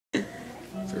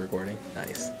It's recording.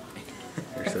 Nice.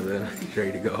 So then,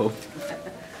 ready to go.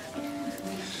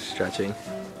 Stretching.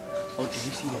 Oh, did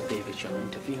you see that David Shaw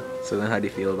interview? So then, how do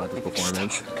you feel about the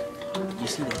performance? Did you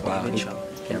see that Wow, David Shaw?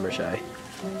 camera shy.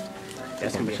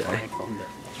 That's gonna be a Camera flag from the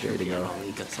Ready to go.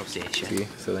 League Association. See,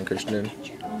 so then Christian,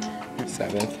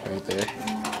 7th, right there.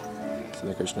 So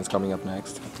then Christian's coming up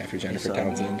next after Jennifer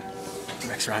Townsend.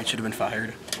 Rex Ryan should have been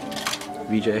fired.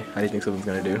 VJ, how do you think someone's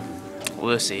gonna do?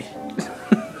 We'll see.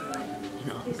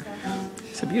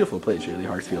 It's a beautiful place, really,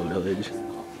 Hartsfield Village.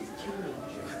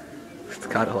 It's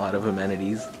got a lot of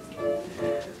amenities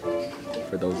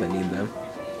for those that need them.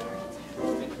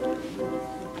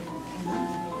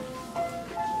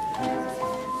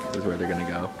 This is where they're gonna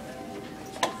go.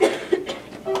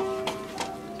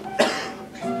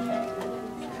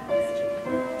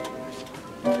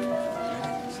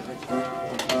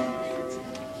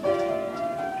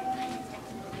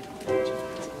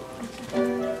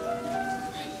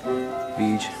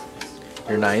 Beach,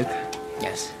 you're 9th.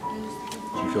 Yes.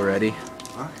 Do you feel ready?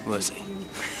 We'll see.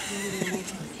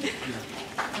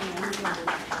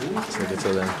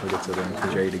 So then,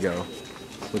 he's ready to go.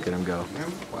 Look at him go.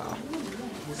 Wow.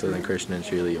 So then Christian and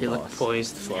Shirley You are look lost.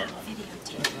 poised for.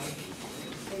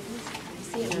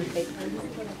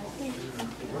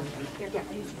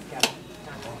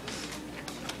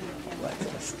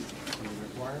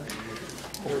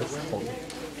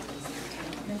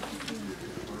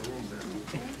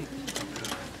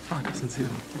 Oh, it doesn't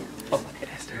zoom. Oh, it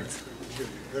starts.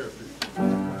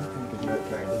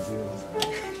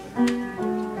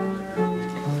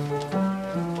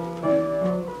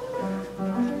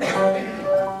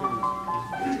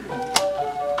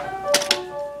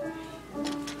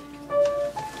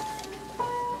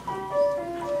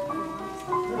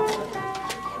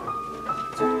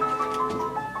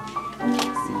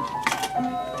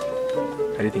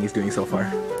 How do you think he's doing so far?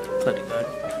 Pretty good.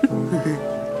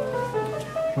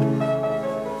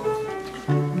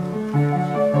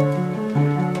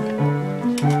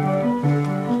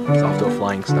 He's off to a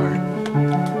flying start.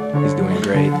 He's doing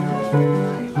great.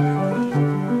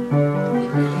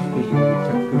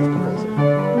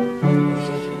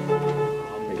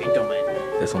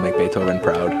 This will make Beethoven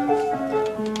proud.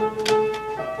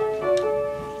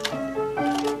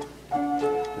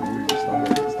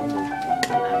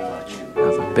 That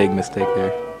was a big mistake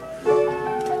there.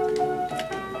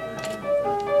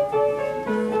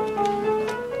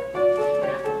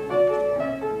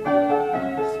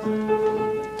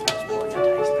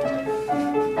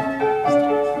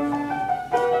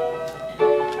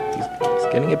 He's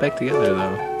getting it back together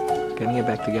though. Getting it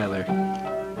back together.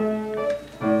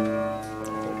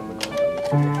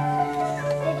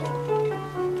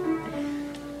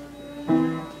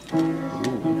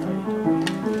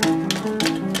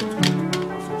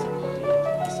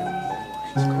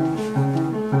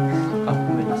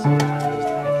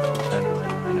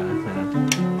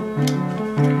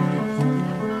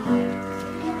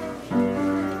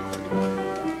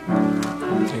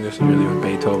 I think this is really what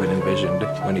Beethoven envisioned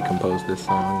when he composed this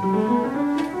song.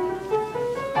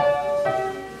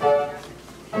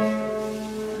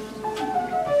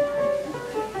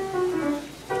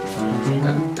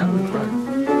 Down in front.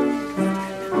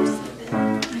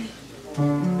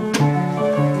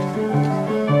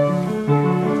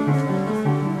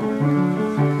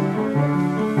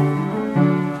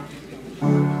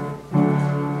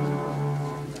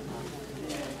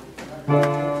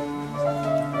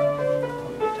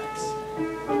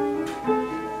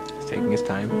 He's taking his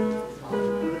time.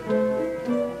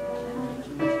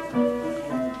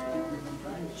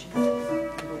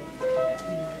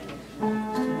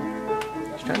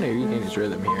 He's trying to regain his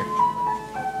rhythm here.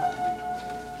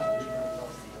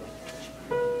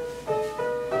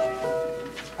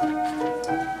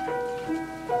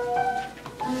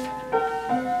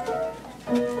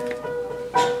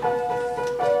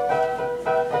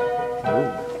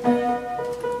 Ooh.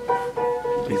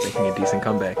 He's making a decent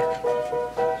comeback.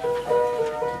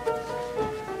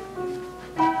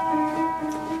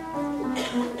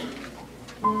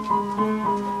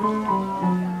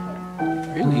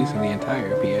 Really using the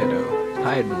entire piano,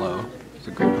 high and low. It's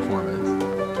a great performance.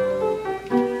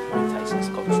 Mike Tyson's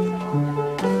coached him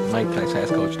well. Mike Tyson has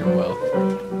coached him well.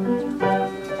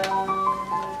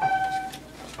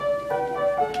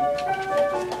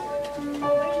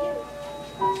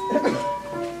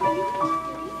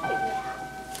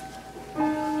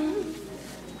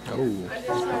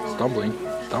 Oh, stumbling.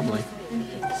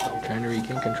 Trying to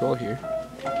regain control here.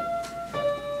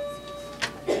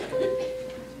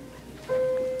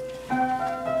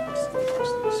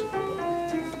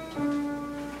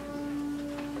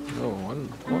 Oh,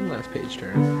 one last page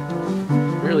turn.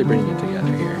 really bringing it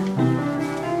together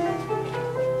here.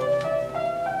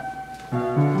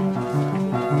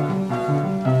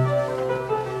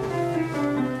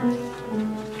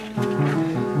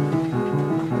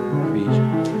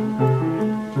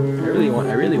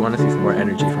 I really want to see some more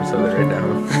energy from Southern right now.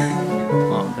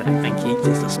 Well, I think he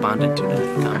just responded to the I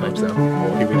hope comment. so.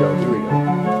 Oh, here we go. Here we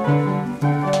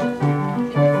go.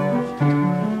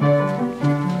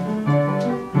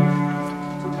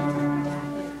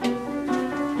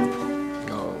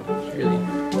 Oh,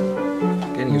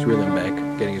 really getting his rhythm back.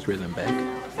 Getting his rhythm back.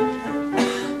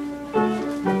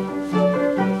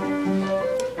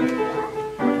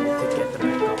 Let's get the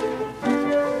back up.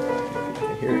 I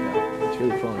can hear it now. It's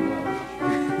really flowing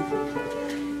well.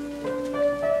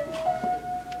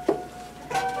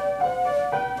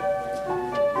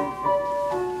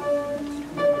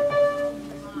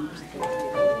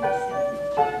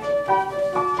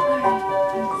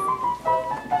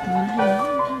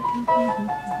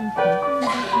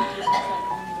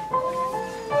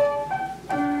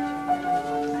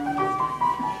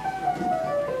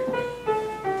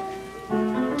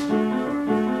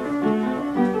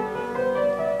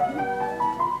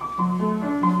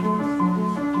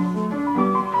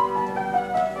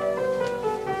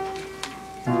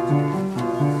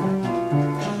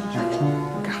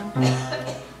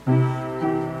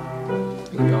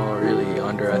 Y'all really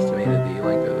underestimated the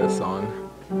length of this song.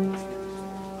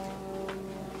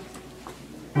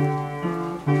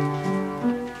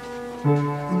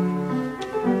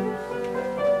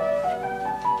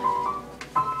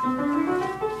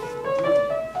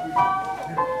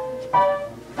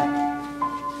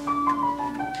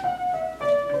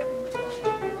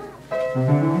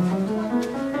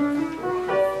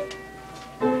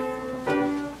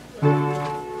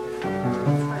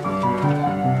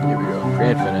 Here we go.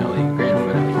 Grand finale. Grand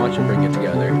finale. Why don't you bring it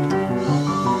together?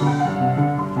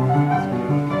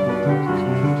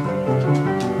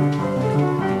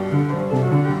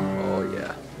 Oh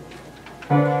yeah.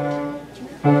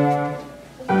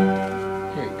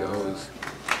 Here he goes.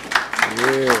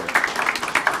 Yeah.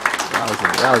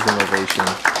 That was an ovation.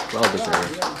 Well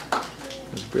deserved.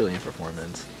 It was a brilliant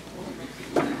performance.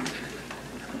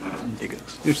 Here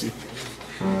goes.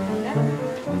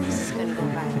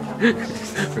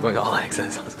 We're going all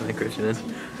access on Southern Christian.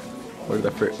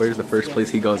 Where's the first place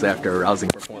he goes after a rousing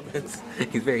performance?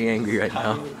 He's very angry right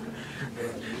now.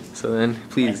 So then,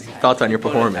 please, thoughts on your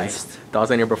performance.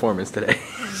 Thoughts on your performance today.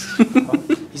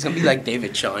 He's gonna be like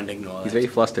David Shaw and ignore He's it. very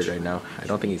flustered right now. I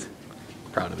don't think he's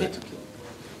proud of it.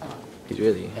 He's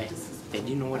really. Hey, did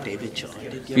you know what David Shaw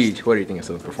did Feej, yesterday? what do you think of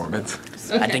the performance?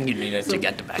 I think you needed to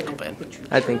get the backup in.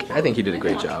 I think he did a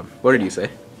great job. What did you say?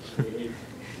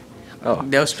 Oh,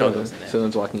 There was struggles in there.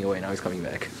 Someone's walking away. Now he's coming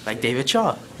back. Like David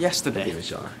Shaw yesterday. David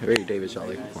Shaw. A very David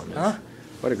Shaw-like performance. Huh?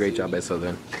 What a great job by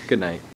Southern. Good night.